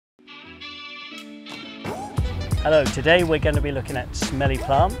Hello, today we're going to be looking at smelly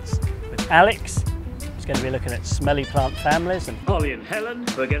plants with Alex. He's going to be looking at smelly plant families. And Holly and Helen,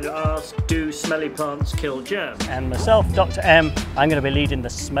 we're going to ask, do smelly plants kill germs? And myself, Dr. M, I'm going to be leading the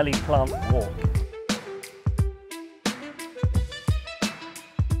smelly plant walk.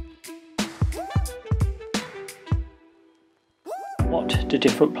 What do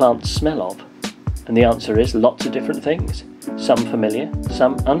different plants smell of? And the answer is lots of different things. Some familiar,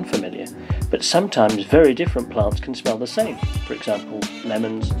 some unfamiliar. But sometimes very different plants can smell the same. For example,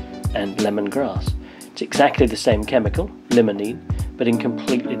 lemons and lemongrass. It's exactly the same chemical, limonene, but in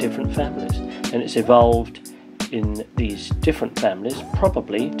completely different families. And it's evolved in these different families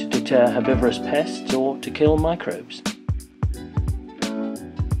probably to deter herbivorous pests or to kill microbes.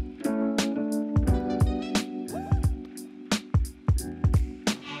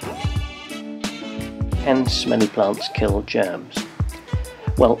 Can smelly plants kill germs?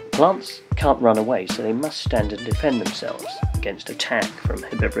 Well, plants can't run away, so they must stand and defend themselves against attack from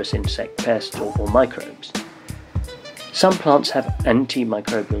herbivorous insect pests or microbes. Some plants have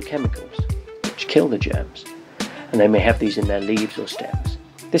antimicrobial chemicals which kill the germs, and they may have these in their leaves or stems.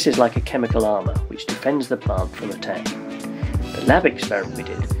 This is like a chemical armour which defends the plant from attack. The lab experiment we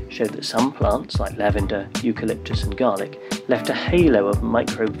did showed that some plants like lavender, eucalyptus and garlic left a halo of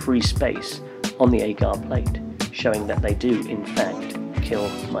microbe-free space on the agar plate, showing that they do in fact kill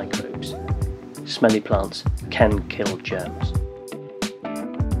microbes. Smelly plants can kill germs.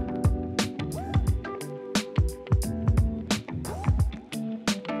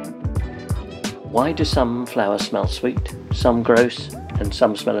 Why do some flowers smell sweet, some gross, and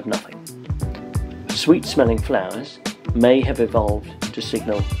some smell of nothing? Sweet-smelling flowers may have evolved to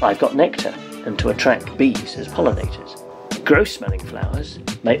signal, "I've got nectar," and to attract bees as pollinators. Gross-smelling flowers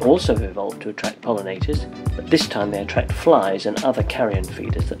may also have evolved to attract pollinators, but this time they attract flies and other carrion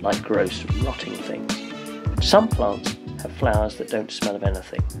feeders that like gross, rotting things. Some plants have flowers that don't smell of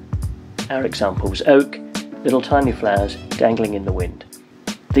anything. Our examples: oak, little tiny flowers dangling in the wind.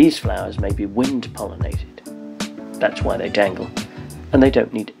 These flowers may be wind-pollinated. That's why they dangle. And they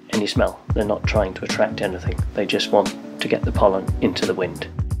don't need any smell. They're not trying to attract anything. They just want to get the pollen into the wind.